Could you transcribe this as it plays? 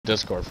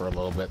Discord for a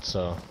little bit,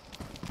 so.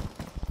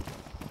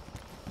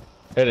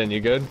 Hidden, you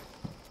good?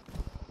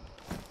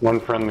 One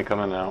friendly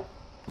coming out.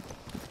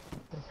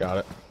 Got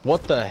it.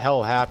 What the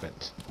hell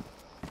happened?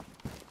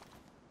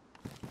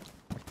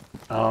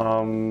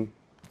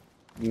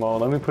 Well,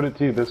 let me put it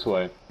to you this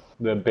way.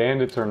 The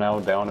bandits are now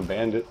down a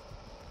bandit.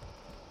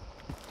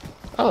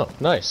 Oh,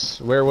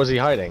 nice. Where was he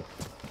hiding?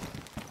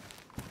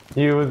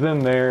 He was in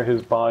there,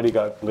 his body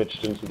got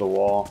glitched into the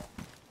wall.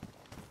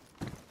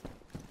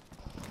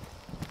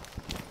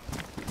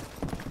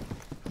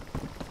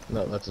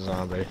 No, that's a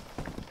zombie.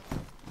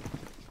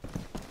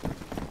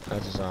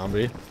 That's a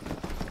zombie.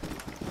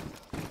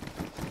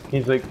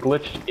 He's like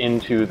glitched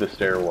into the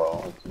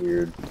stairwell. It's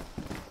weird.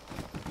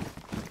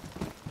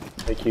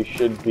 Like he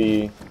should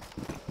be...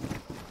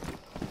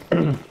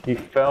 He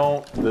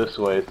fell this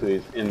way, so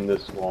he's in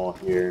this wall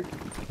here.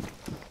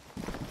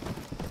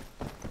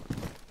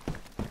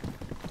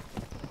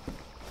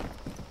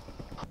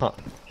 Huh.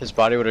 His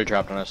body would have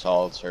dropped on a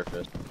solid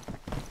surface.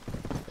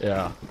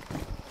 Yeah.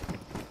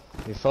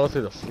 He fell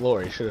through the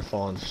floor. He should have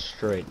fallen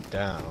straight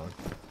down.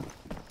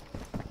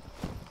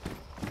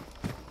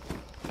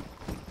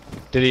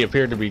 Did he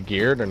appear to be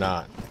geared or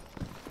not?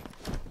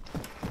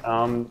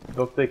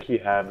 Looked like he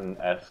had an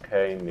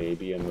SK,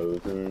 maybe a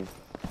Mosin.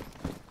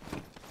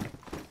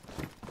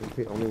 That's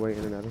the only way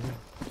in and out of here?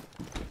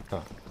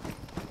 Huh.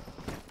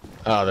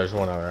 Oh, there's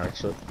one other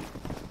exit.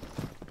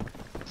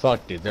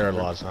 Fuck, dude, there are a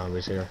lot of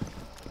zombies here.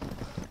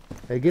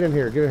 Hey, get in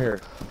here, get in here.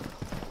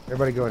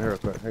 Everybody go in here real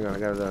quick. Hang on, I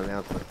got an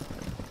announcement.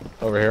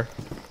 Over here?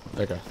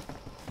 Okay.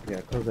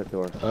 Yeah, close that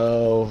door.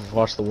 Oh,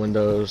 watch the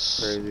windows.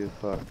 Crazy as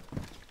fuck.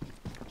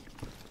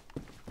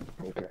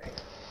 Okay.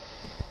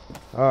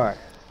 Alright.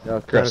 That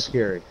was kind of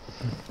scary.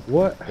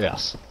 What?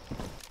 Yes.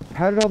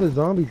 How did all the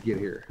zombies get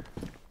here?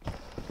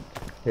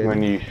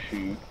 When you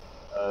shoot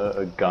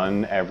a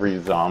gun,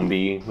 every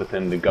zombie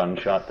within the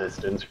gunshot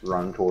distance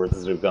run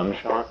towards the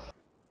gunshot.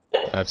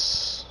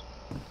 That's...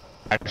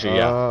 Actually,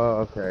 yeah.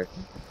 Oh, okay.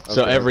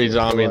 So Okay, every okay,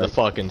 zombie so in the like-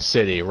 fucking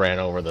city ran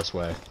over this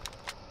way.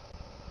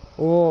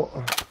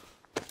 Well...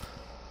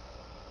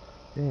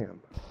 Damn.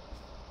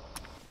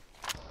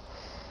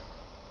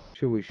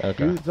 Should we shoot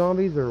Okay.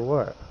 zombies or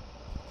what?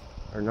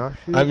 Or not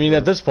shoot? I mean,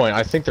 at this point,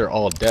 I think they're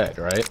all dead,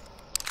 right?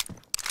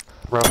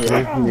 Roughly,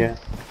 yeah.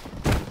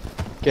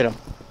 Get him.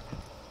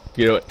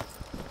 You do it.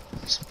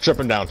 Strip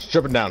him down.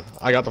 Strip him down.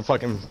 I got the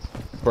fucking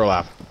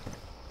burlap.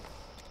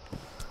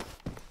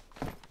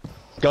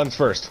 Guns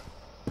first.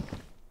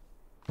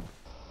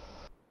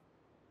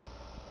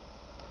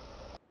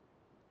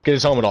 Get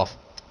his helmet off.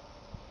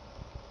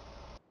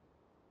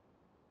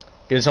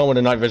 Get his helmet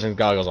and night vision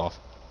goggles off.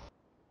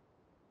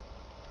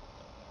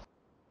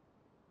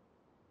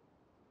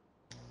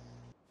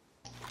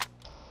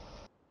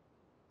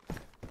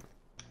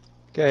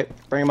 Okay,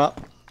 bring him up.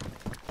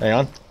 Hang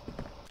on.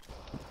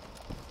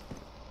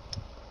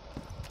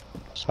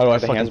 How do I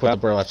The fucking hands put the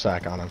up. burlap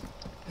sack on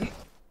him?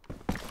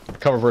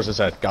 Cover versus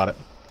head. Got it.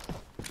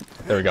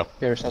 There we go.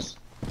 Okay,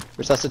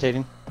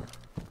 resuscitating.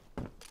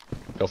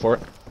 Go for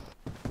it.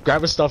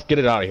 Grab his stuff. Get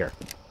it out of here.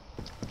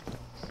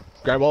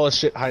 Grab all his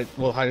shit.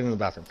 We'll hide it in the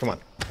bathroom. Come on.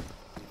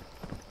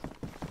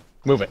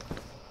 Move it.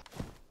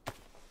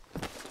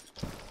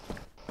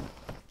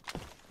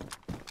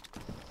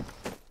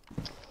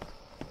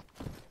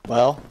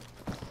 Well.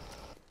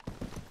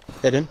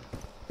 Hidden.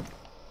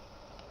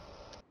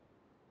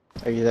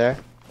 Are you there?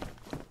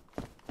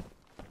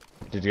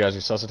 Did you guys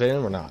resuscitate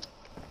him or not?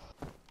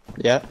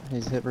 Yeah,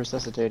 he's hit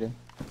resuscitated.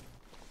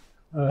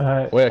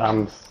 Wick.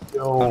 I'm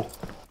still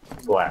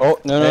black. Oh,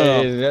 no, no,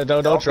 no. Hey,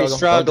 don't Don't be struggle.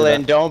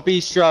 struggling. Don't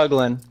be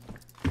struggling.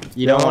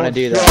 You don't want to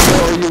do that.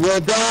 Struggle or you will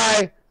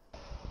die!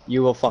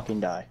 You will fucking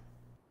die.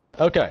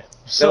 Okay,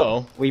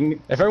 so we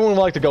if everyone would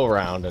like to go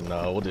around and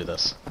we'll do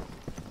this.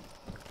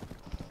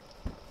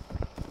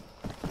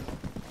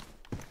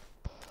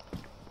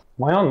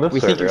 Why on this We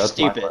server? think you're That's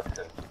my stupid.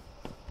 question.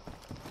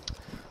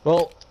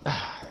 Well,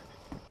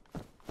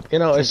 you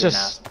know, it's You're an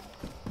just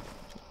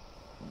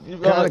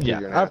Gotta give yeah.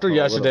 you an After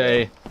asshole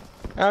a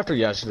little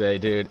yesterday,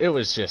 dude, it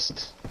was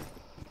just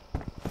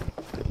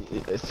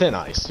thin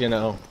ice, you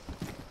know.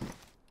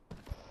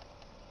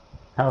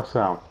 How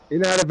so? You're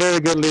not a very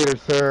good leader,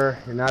 sir.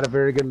 You're not a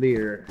very good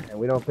leader. And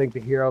we don't think the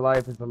hero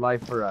life is the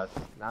life for us.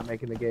 Not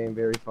making the game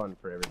very fun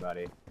for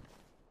everybody.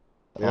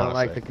 We don't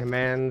like the Honestly.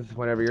 commands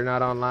whenever you're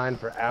not online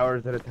for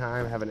hours at a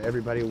time, having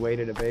everybody wait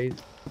at a base.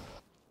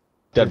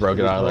 Dead bro,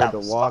 get out of Have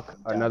there. to walk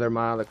another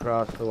mile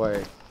across the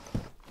way.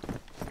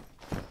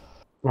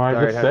 Well, I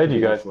Sorry, it just has to said be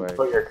you guys this way. can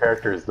put your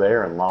characters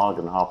there and log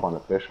and hop on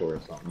official or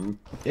something.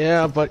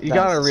 Yeah, but you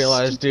gotta That's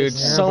realize, dude, Yeah,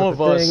 some but of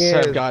the us thing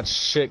have is, got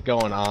shit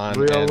going on.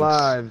 Real and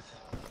lives.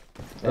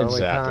 The only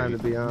Exactly. time to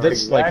be honest.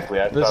 This- like, Exactly.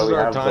 That's this why is we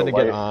our have time the to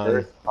get life on.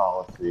 first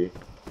policy.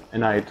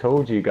 And I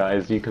told you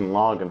guys you can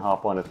log and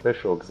hop on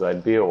official because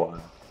I'd be a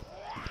while.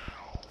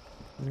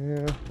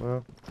 Yeah,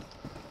 well,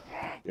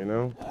 you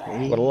know.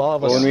 But a lot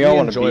of us When we all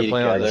wanna enjoy be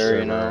playing on the together,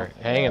 you server, know.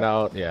 hanging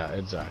out. Yeah,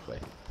 exactly.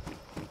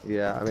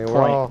 Yeah, I mean, we're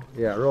Point. all,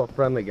 real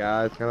friendly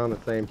guys, kind of on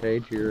the same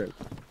page here. And,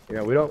 you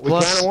know, we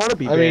Plus, kind of want to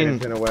be I mean-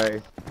 bandits in a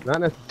way. Not To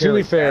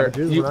necessarily be fair,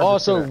 savages, you we're not just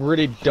also gonna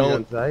really shoot don't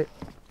on sight.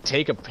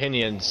 take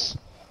opinions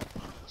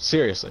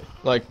seriously.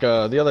 Like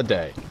the other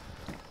day,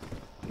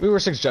 we were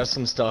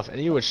suggesting stuff,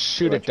 and you would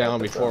shoot it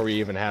down before we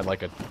even had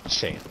like a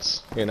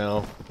chance. You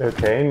know.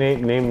 Okay,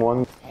 name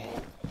one.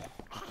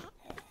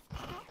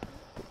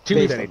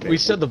 We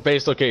said the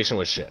base location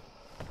was shit.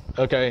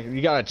 Okay,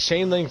 you got a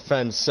chain link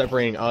fence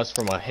separating us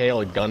from a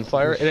hail of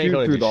gunfire. It ain't Shoot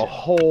gonna through do the shit.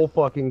 whole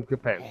fucking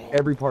fence.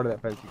 Every part of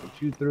that fence you can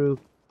shoot through.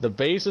 The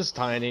base is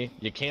tiny.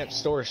 You can't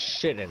store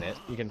shit in it.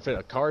 You can fit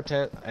a car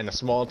tent and a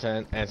small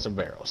tent and some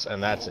barrels,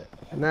 and that's it.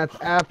 And that's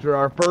after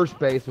our first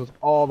base was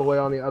all the way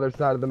on the other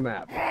side of the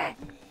map.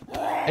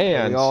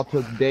 And we all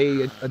took a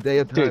day of time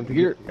to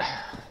dude, get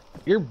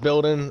your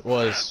building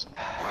is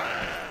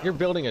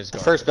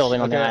garbage. First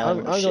building on the okay?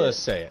 island I'm was gonna shit.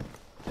 say it.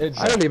 It's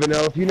I don't even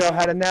know if you know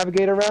how to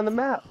navigate around the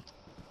map.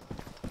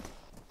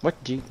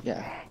 What do you...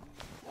 Yeah.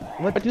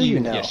 What do you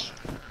know? Yes.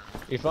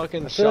 You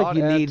fucking feel shot like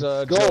you at need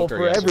skull Joker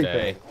for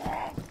yesterday.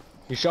 everything.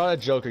 You shot at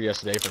Joker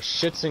yesterday for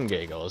shits and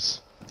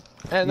giggles.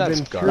 And You've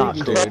that's been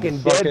garbage, treating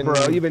dude. fucking Dead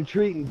Bro. You've been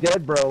treating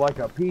Dead Bro like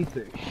a piece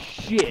of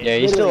shit. Yeah,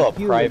 he's still Literally a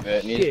human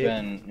private, and he's shit.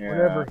 been, yeah.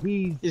 Whenever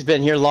He's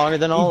been here longer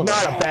than all of he's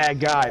us. not a bad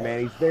guy,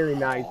 man. He's very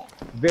nice,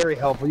 very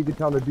helpful. You can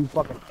tell him to do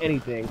fucking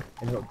anything,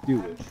 and he'll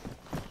do it.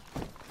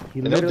 He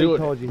And he'll literally do it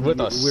told you with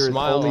a we're his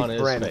smile only on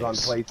his friends face. on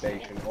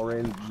PlayStation or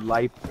in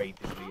life,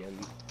 basically, and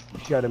you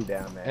shut him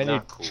down, man. And Not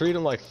you cool. treat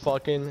him like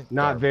fucking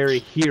Not garbage. very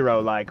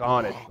hero-like,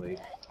 honestly.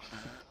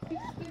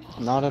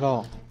 Not at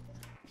all.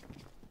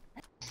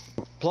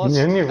 Plus,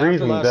 the only after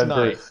reason last that night,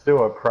 there's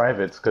still a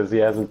private's because he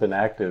hasn't been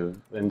active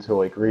until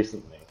like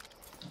recently.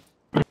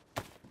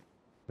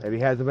 Maybe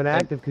he hasn't been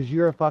active because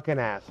you're a fucking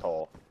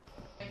asshole.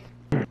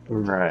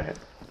 Right.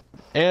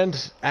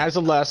 and as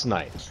of last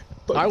night,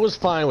 I was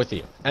fine with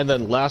you. And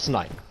then last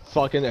night,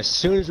 fucking as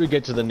soon as we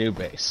get to the new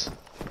base,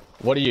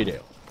 what do?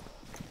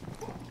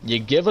 You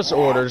give us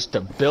orders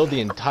to build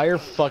the entire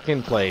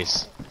fucking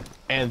place,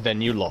 and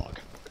then you log.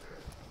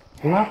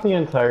 Not the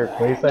entire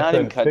place. Not I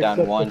even said cut fix down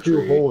up one the two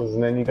tree. holes,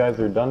 and then you guys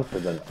are done for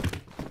the night.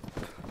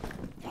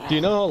 Do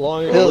you know how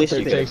long At least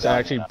it you takes to did.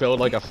 actually build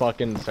like a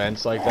fucking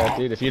fence like that,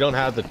 dude? If you don't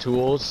have the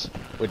tools,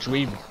 which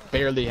we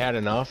barely had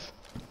enough.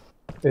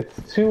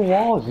 It's 2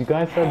 walls. You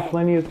guys had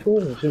plenty of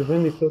tools. It should have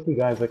only took you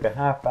guys like a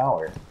half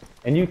hour.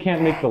 And you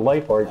can't make the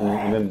life argument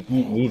and then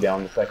beat me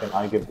down the second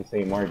I give the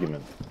same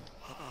argument.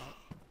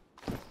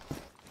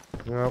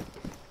 Well,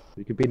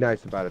 you could be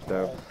nice about it,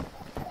 though.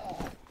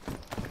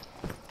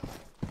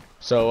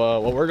 So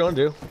what we're gonna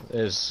do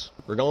is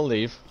we're gonna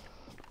leave,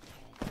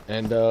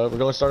 and we're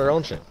gonna start our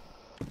own shit.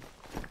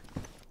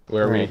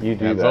 Where Alright, we you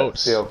do have that.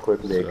 votes. See how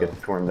quickly it So,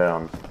 gets torn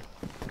down.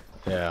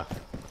 yeah.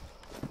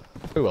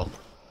 We will.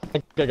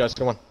 Okay, guys,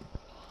 come on.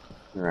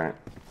 Alright.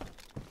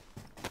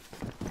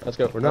 Let's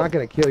go. We're not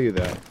gonna kill you,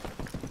 though.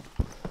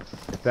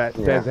 If that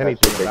Yeah, says that's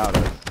anything big. about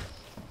us.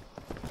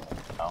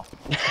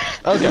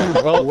 Okay,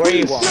 well, Where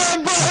you want?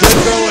 Dead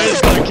Bro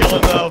is gonna kill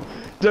him though.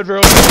 Dead Bro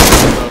is gonna kill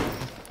him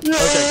though.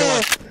 Okay, come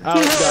on.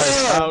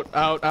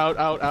 Out,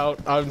 guys. Out.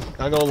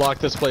 I'm gonna lock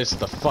this place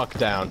the fuck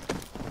down.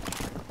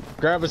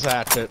 Grab his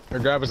hatchet, or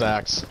grab his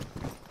axe.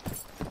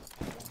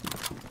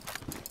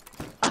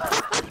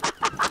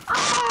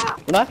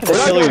 We're not gonna We're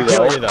not kill you gonna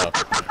though. kill you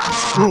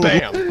though.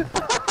 Bam.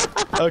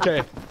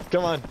 Okay,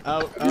 come on.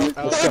 Out.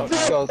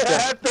 Go.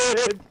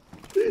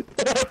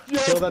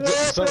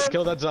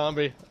 Kill that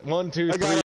zombie. 1, 2, 3.